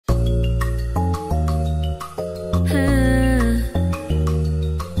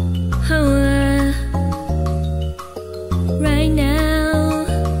Right now,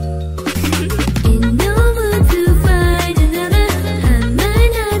 in no mood to find another. I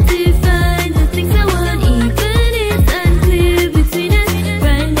might not define the things I want, even it's unclear between us.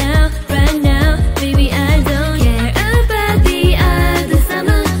 Right now, baby, I don't care about the other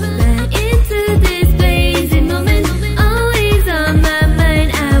summer. Right into this blazing moment, always on my mind.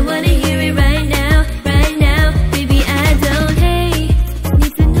 I wanna hear it right now, baby, I don't hate.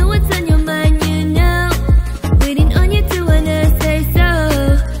 Need to know what's on your mind, you know. Waiting on you to wanna say so.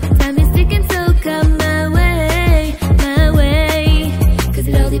 Time is ticking, so come my way. 'Cause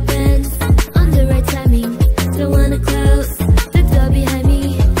it all depends on the right timing. Don't wanna close